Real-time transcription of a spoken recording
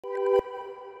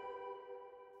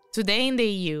Today in the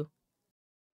EU.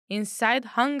 Inside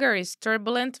Hungary's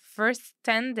turbulent first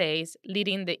 10 days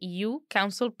leading the EU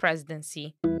Council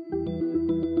Presidency.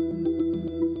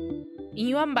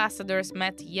 EU ambassadors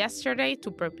met yesterday to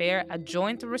prepare a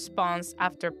joint response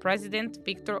after President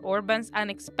Viktor Orbán's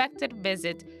unexpected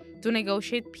visit to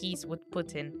negotiate peace with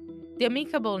Putin. The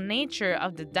amicable nature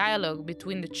of the dialogue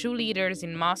between the two leaders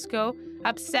in Moscow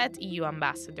upset EU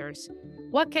ambassadors.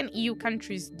 What can EU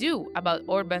countries do about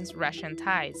Orbán's Russian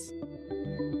ties?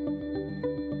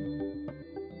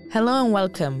 Hello and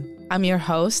welcome. I'm your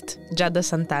host, Giada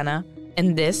Santana,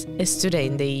 and this is Today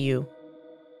in the EU.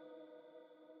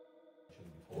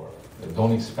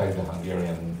 Don't expect the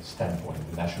Hungarian standpoint,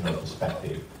 the national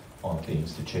perspective on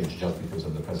things to change just because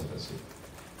of the presidency.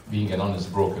 Being an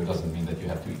honest broker doesn't mean that you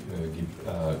have to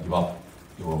give up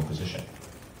your own position.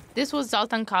 This was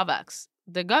Zoltán Kovács,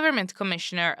 the government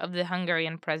commissioner of the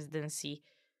Hungarian presidency.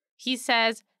 He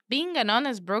says, being an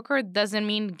honest broker doesn't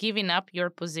mean giving up your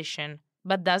position.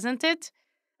 But doesn't it?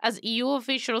 As EU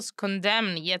officials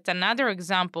condemn yet another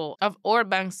example of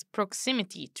Orbán's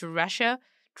proximity to Russia,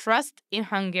 trust in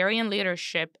Hungarian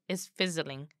leadership is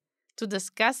fizzling. To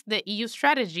discuss the EU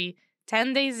strategy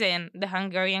 10 days in the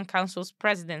Hungarian Council's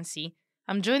presidency,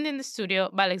 I'm joined in the studio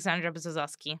by Alexandra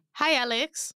Brzozowski. Hi,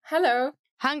 Alex. Hello.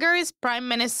 Hungary's Prime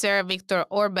Minister Viktor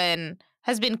Orbán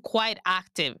has been quite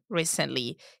active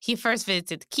recently. He first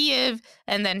visited Kiev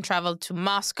and then traveled to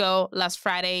Moscow last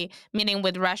Friday, meeting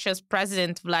with Russia's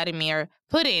President Vladimir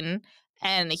Putin,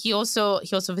 and he also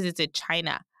visited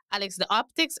China. Alex, the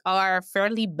optics are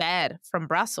fairly bad from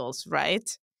Brussels,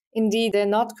 right? Indeed, they're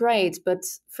not great. But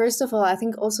first of all, I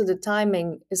think also the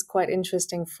timing is quite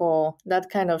interesting for that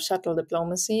kind of shuttle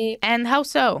diplomacy. And how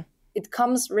so? It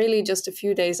comes really just a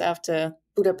few days after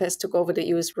Budapest took over the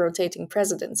EU's rotating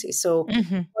presidency. So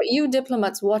for EU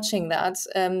diplomats watching that,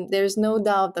 there's no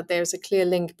doubt that there's a clear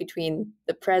link between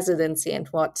the presidency and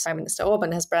what Prime Minister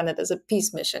Orbán has branded as a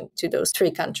peace mission to those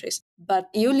three countries. But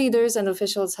EU leaders and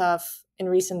officials have in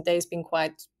recent days been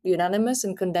quite unanimous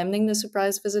in condemning the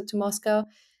surprise visit to Moscow.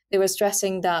 They were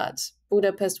stressing that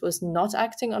Budapest was not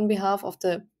acting on behalf of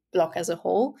the bloc as a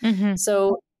whole.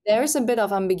 So there is a bit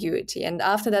of ambiguity. And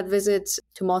after that visit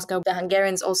to Moscow, the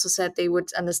Hungarians also said they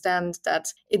would understand that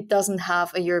it doesn't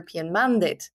have a European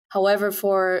mandate. However,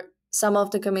 for some of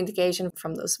the communication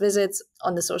from those visits,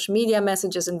 on the social media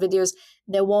messages and videos,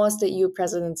 there was the EU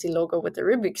presidency logo with the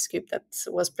Rubik's Cube that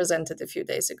was presented a few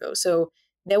days ago. So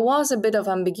there was a bit of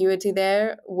ambiguity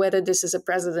there, whether this is a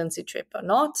presidency trip or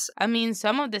not. I mean,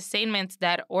 some of the statements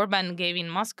that Orbán gave in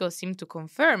Moscow seem to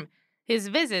confirm his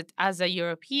visit as a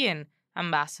European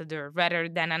ambassador rather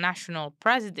than a national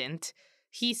president.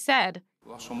 He said,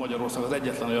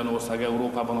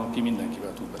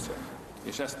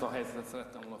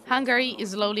 Hungary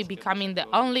is slowly becoming the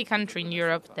only country in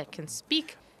Europe that can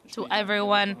speak to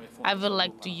everyone. I would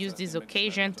like to use this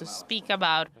occasion to speak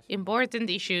about important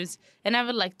issues, and I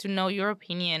would like to know your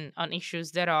opinion on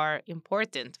issues that are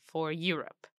important for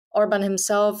Europe. Orbán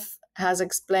himself has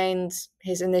explained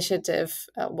his initiative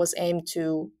was aimed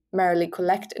to merely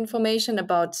collect information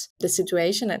about the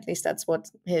situation. At least that's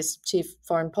what his chief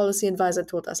foreign policy advisor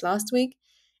told us last week.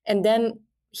 And then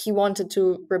he wanted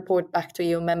to report back to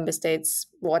EU member states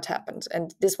what happened.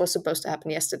 And this was supposed to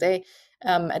happen yesterday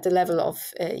at the level of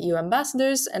EU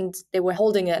ambassadors. And they were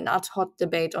holding an ad hoc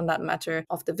debate on that matter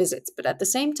of the visits. But at the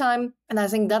same time, and I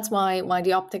think that's why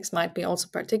the optics might be also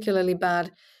particularly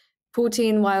bad,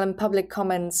 Putin, while in public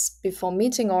comments before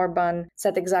meeting Orbán,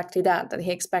 said exactly that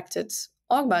he expected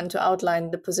Orbán to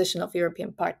outline the position of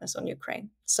European partners on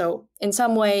Ukraine. So in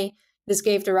some way, this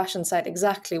gave the Russian side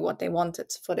exactly what they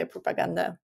wanted for their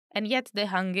propaganda. And yet the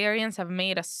Hungarians have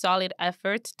made a solid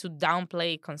effort to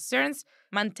downplay concerns,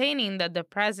 maintaining that the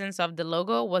presence of the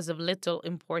logo was of little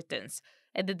importance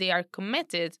and that they are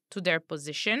committed to their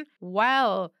position,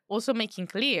 while also making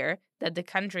clear that the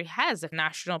country has a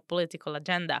national political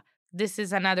agenda. This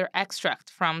is another extract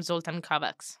from Zoltán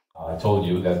Kovács. I told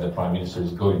you that the Prime Minister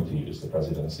is going to use the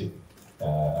presidency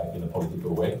in a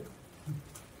political way.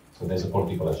 So there's a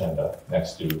political agenda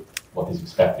next to what is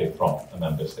expected from a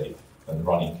member state and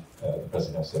running the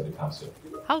presidency of the Council.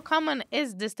 How common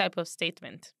is this type of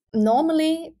statement?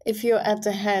 Normally, if you're at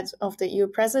the head of the EU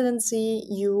presidency,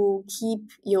 you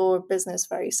keep your business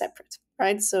very separate,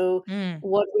 right? So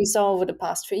what we saw over the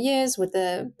past 3 years with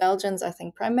the Belgians, I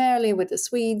think primarily with the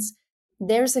Swedes,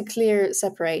 there's a clear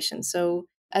separation. So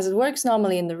as it works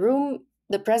normally in the room,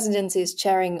 the presidency is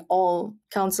chairing all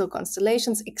council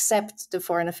constellations except the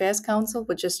Foreign Affairs Council,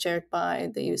 which is chaired by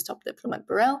the EU's top diplomat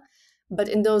Borrell. But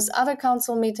in those other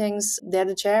council meetings, they're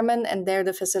the chairman and they're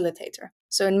the facilitator.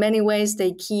 So in many ways,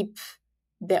 they keep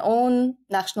their own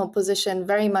national position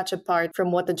very much apart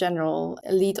from what the general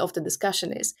lead of the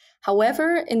discussion is.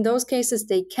 However, in those cases,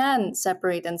 they can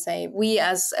separate and say, we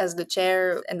as the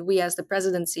chair and we as the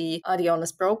presidency are the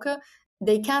honest broker.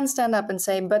 They can stand up and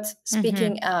say, but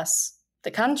speaking as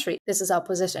the country, this is our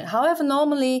position. However,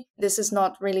 normally this is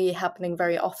not really happening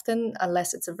very often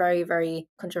unless it's a very, very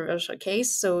controversial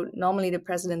case. So normally the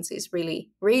presidency is really,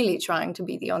 really trying to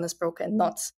be the honest broker and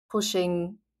not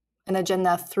pushing an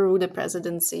agenda through the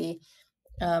presidency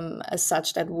as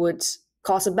such that would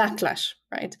cause a backlash,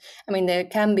 right? I mean, there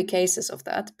can be cases of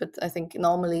that, but I think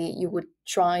normally you would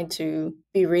try to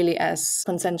be really as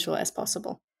consensual as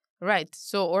possible. Right.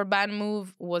 So Orbán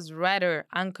move was rather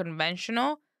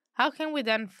unconventional. How can we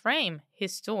then frame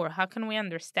his tour? How can we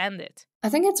understand it? I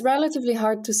think it's relatively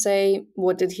hard to say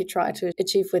what did he try to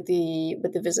achieve with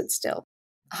the visit still.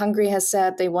 Hungary has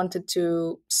said they wanted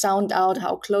to sound out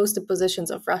how close the positions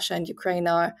of Russia and Ukraine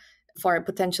are for a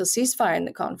potential ceasefire in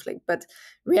the conflict. But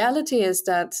reality is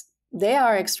that they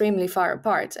are extremely far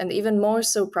apart, and even more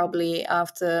so probably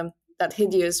after that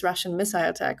hideous Russian missile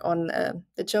attack on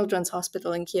the children's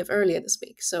hospital in Kiev earlier this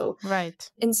week. So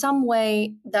in some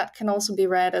way, that can also be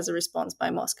read as a response by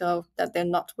Moscow that they're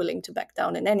not willing to back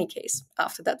down in any case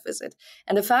after that visit.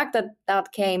 And the fact that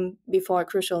that came before a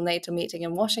crucial NATO meeting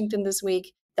in Washington this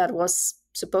week, that was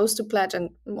supposed to pledge and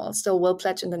still will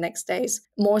pledge in the next days,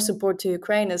 more support to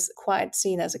Ukraine is quite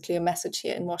seen as a clear message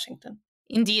here in Washington.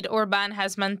 Indeed, Orbán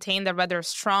has maintained a rather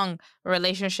strong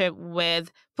relationship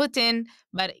with Putin,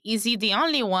 but is he the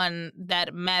only one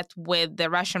that met with the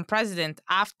Russian president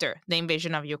after the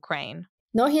invasion of Ukraine?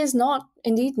 No, he is not,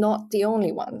 indeed not the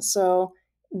only one. So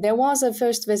there was a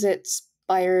first visit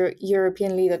by a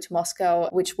European leader to Moscow,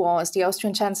 which was the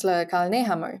Austrian Chancellor Karl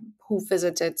Nehammer, who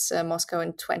visited Moscow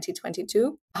in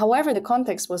 2022. However, the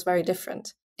context was very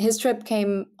different. His trip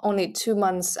came only 2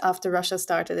 months after Russia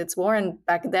started its war, and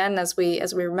back then, as we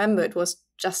remember, it was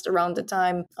just around the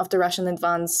time of the Russian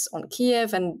advance on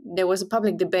Kiev, and there was a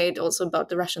public debate also about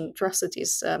the Russian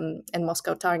atrocities and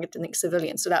Moscow targeting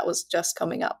civilians. So that was just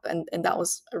coming up, and that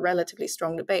was a relatively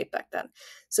strong debate back then.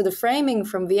 So the framing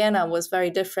from Vienna was very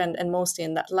different and mostly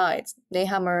in that light.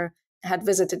 Nehammer had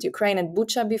visited Ukraine and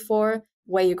Bucha before,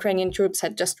 where Ukrainian troops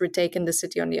had just retaken the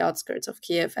city on the outskirts of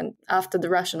Kiev. And after the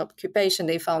Russian occupation,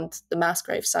 they found the mass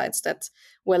grave sites that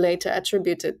were later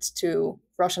attributed to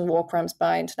Russian war crimes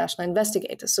by international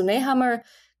investigators. So Nehammer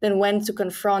then went to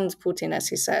confront Putin, as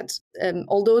he said.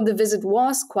 Although the visit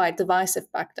was quite divisive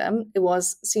back then, it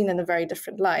was seen in a very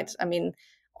different light. I mean,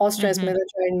 Austria is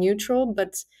military neutral,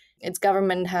 but its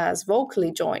government has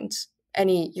vocally joined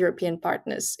any European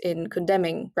partners in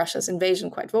condemning Russia's invasion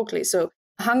quite vocally. So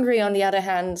Hungary, on the other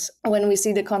hand, when we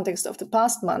see the context of the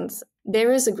past month,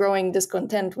 there is a growing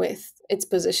discontent with its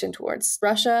position towards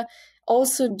Russia,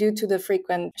 also due to the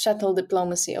frequent shuttle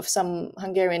diplomacy of some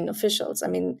Hungarian officials. I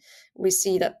mean, we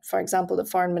see that, for example, the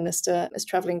foreign minister is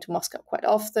traveling to Moscow quite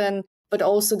often, but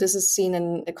also this is seen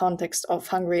in the context of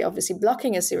Hungary obviously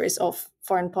blocking a series of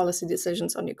foreign policy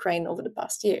decisions on Ukraine over the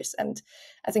past years. And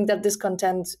I think that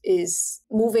discontent is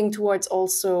moving towards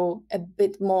also a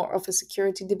bit more of a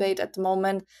security debate at the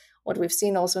moment. What we've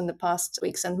seen also in the past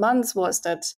weeks and months was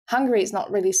that Hungary is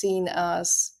not really seen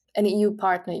as an EU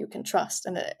partner you can trust.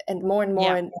 And more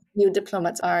EU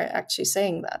diplomats are actually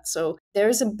saying that. So there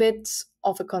is a bit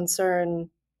of a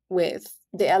concern with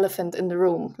the elephant in the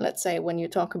room, let's say, when you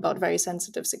talk about very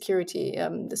sensitive security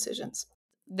decisions.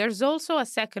 There's also a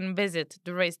second visit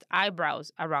that raised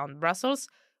eyebrows around Brussels,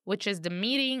 which is the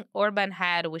meeting Orbán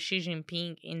had with Xi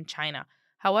Jinping in China.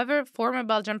 However, former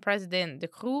Belgian President De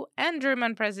Croo and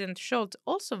German President Scholz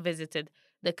also visited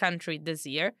the country this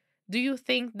year. Do you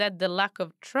think that the lack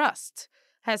of trust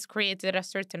has created a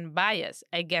certain bias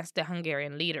against the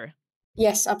Hungarian leader?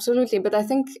 Yes, absolutely. But I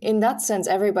think in that sense,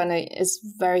 everybody is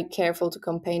very careful to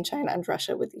compare China and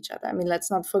Russia with each other. I mean, let's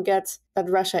not forget that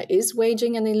Russia is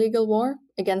waging an illegal war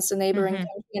against a neighboring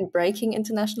country and breaking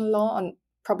international law on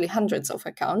probably hundreds of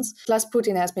accounts. Plus,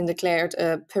 Putin has been declared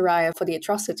a pariah for the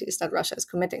atrocities that Russia is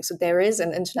committing. So there is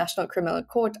an international criminal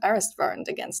court arrest warrant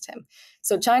against him.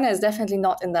 So China is definitely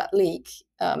not in that league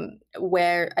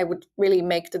where I would really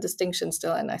make the distinction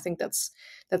still. And I think that's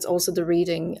also the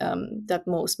reading that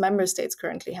most member states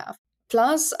currently have.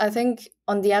 Plus, I think,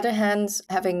 on the other hand,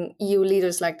 having EU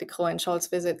leaders like De Croo and Scholz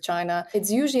visit China,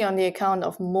 it's usually on the account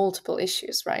of multiple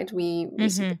issues, right? We see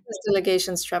business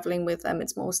delegations traveling with them.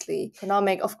 It's mostly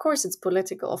economic. Of course, it's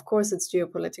political. Of course, it's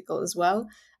geopolitical as well.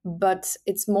 But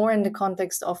it's more in the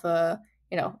context of a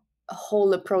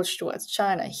whole approach towards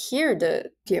China. Here,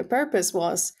 the clear purpose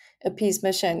was a peace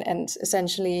mission, and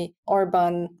essentially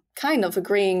Orbán kind of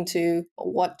agreeing to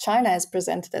what China has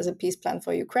presented as a peace plan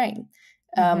for Ukraine,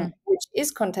 which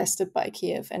is contested by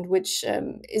Kiev and which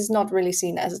is not really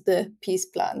seen as the peace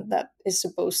plan that is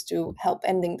supposed to help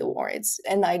ending the war. It's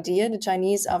an idea. The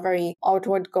Chinese are very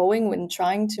outward going when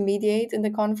trying to mediate in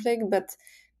the conflict, but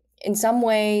in some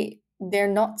way, they're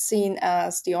not seen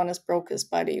as the honest brokers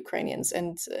by the Ukrainians.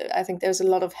 And I think there's a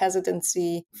lot of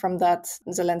hesitancy from that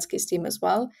Zelensky's team as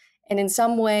well. And in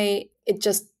some way, it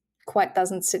just quite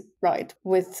doesn't sit right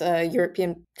with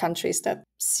European countries that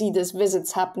see these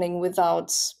visits happening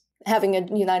without having a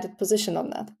united position on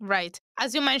that. Right.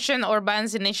 As you mentioned,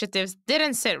 Orbán's initiatives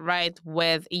didn't sit right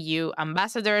with EU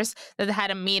ambassadors that had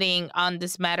a meeting on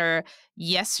this matter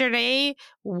yesterday.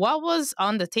 What was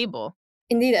on the table?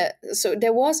 Indeed. So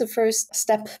there was a first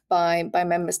step by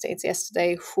member states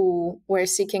yesterday who were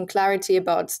seeking clarity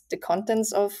about the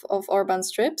contents of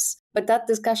Orbán's trips. But that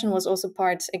discussion was also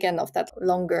part, again, of that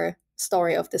longer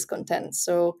story of discontent.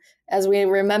 So as we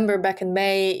remember back in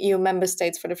May, EU member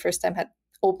states for the first time had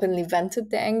openly vented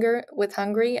the anger with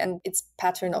Hungary and its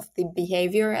pattern of the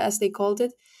behavior, as they called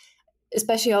it,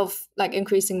 especially of like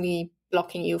increasingly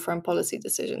blocking EU foreign policy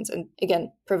decisions and,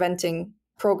 again, preventing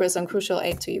progress on crucial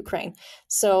aid to Ukraine.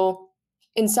 So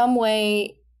in some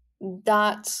way,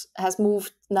 that has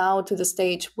moved now to the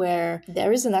stage where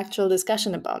there is an actual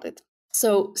discussion about it.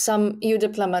 So some EU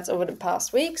diplomats over the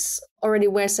past weeks already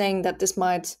were saying that this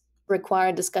might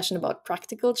require discussion about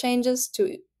practical changes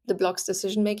to the bloc's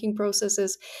decision-making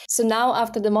processes. So now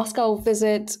after the Moscow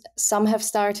visit, some have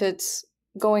started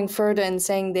going further and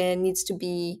saying there needs to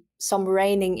be some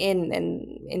reining in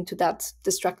and into that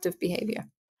destructive behavior.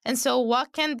 And so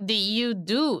what can the EU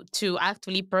do to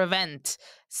actually prevent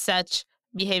such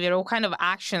behavior? What kind of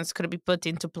actions could be put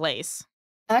into place?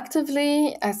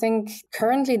 Actively, I think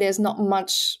currently there's not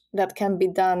much that can be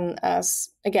done as,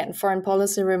 again, foreign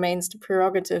policy remains the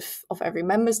prerogative of every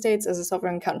member state as a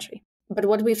sovereign country. But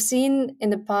what we've seen in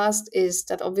the past is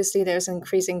that obviously there's an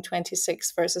increasing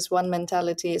 26 versus 1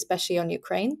 mentality, especially on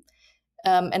Ukraine.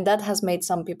 And that has made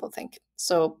some people think.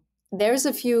 So there's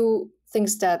a few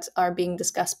things that are being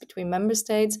discussed between member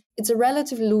states. It's a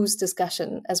relatively loose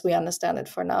discussion as we understand it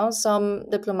for now. Some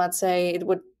diplomats say it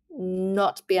would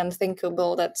not be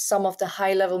unthinkable that some of the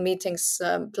high-level meetings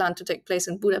planned to take place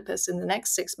in Budapest in the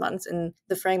next 6 months in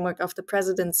the framework of the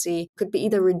presidency could be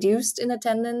either reduced in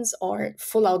attendance or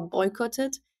full-out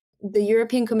boycotted. The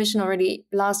European Commission already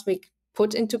last week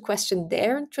put into question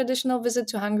their traditional visit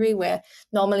to Hungary, where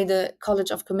normally the College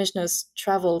of Commissioners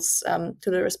travels to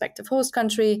the respective host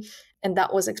country, and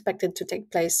that was expected to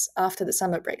take place after the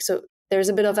summer break. So there's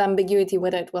a bit of ambiguity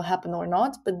whether it will happen or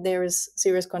not, but there is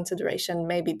serious consideration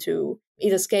maybe to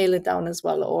either scale it down as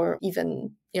well or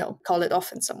even, call it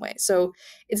off in some way. So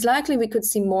it's likely we could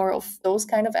see more of those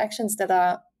kind of actions that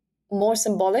are more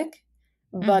symbolic.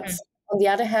 But on the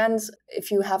other hand, if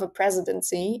you have a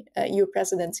presidency, EU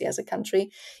presidency as a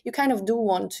country, you kind of do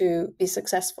want to be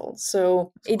successful.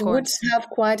 So it would have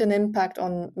quite an impact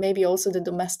on maybe also the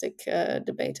domestic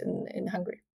debate in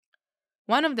Hungary.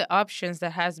 One of the options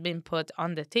that has been put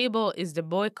on the table is the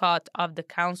boycott of the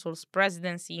Council's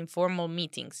presidency informal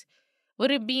meetings.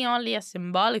 Would it be only a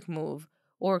symbolic move,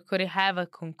 or could it have a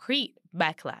concrete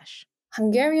backlash?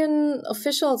 Hungarian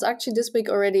officials actually this week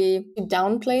already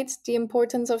downplayed the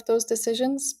importance of those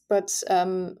decisions. But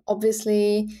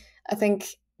obviously, I think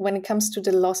when it comes to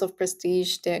the loss of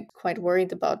prestige, they're quite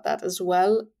worried about that as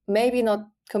well. Maybe not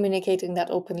communicating that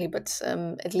openly, but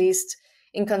at least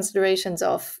in considerations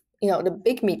of the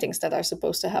big meetings that are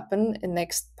supposed to happen in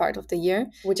next part of the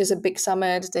year, which is a big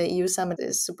summit. The EU summit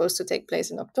is supposed to take place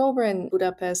in October in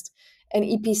Budapest. An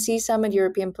EPC summit,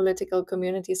 European Political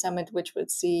Community Summit, which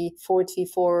would see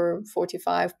 44,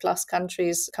 45 plus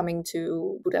countries coming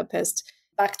to Budapest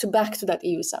back to that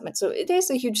EU summit. So it is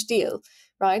a huge deal,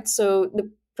 right? So the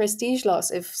prestige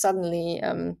loss, if suddenly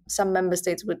some member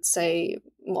states would say,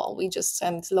 well, we just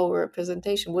sent lower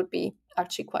representation, would be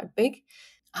actually quite big.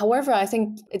 However, I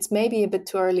think it's maybe a bit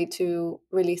too early to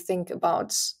really think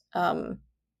about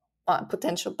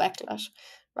potential backlash,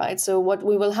 right? So what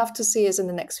we will have to see is in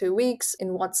the next few weeks,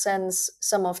 in what sense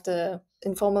some of the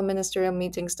informal ministerial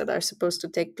meetings that are supposed to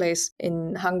take place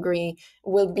in Hungary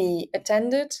will be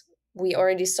attended. We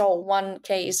already saw one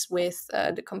case with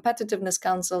the Competitiveness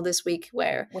Council this week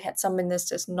where we had some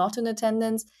ministers not in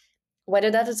attendance.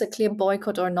 Whether that is a clear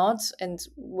boycott or not, and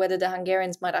whether the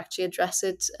Hungarians might actually address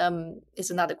it, is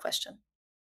another question.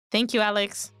 Thank you,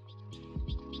 Alex.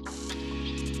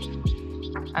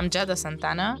 I'm Giada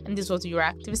Santana, and this was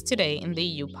Euractiv Today in the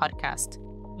EU podcast.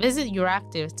 Visit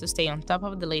Euractiv to stay on top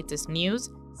of the latest news,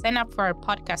 sign up for our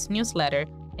podcast newsletter,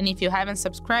 And if you haven't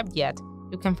subscribed yet,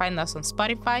 you can find us on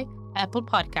Spotify, Apple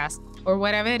Podcasts, or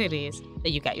wherever it is that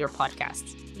you get your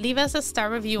podcasts. Leave us a star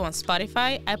review on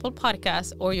Spotify, Apple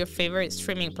Podcasts, or your favorite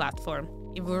streaming platform.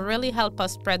 It will really help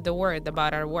us spread the word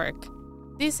about our work.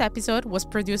 This episode was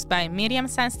produced by Miriam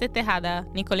Sanz de Tejada,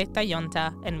 Nicoletta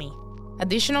Yonta, and me.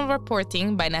 Additional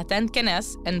reporting by Nathan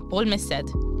Kenes and Paul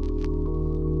Mesed.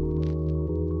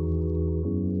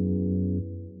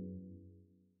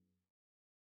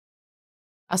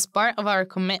 As part of our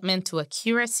commitment to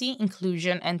accuracy,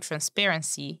 inclusion, and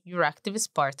transparency, Euractiv is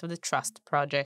part of the Trust Project.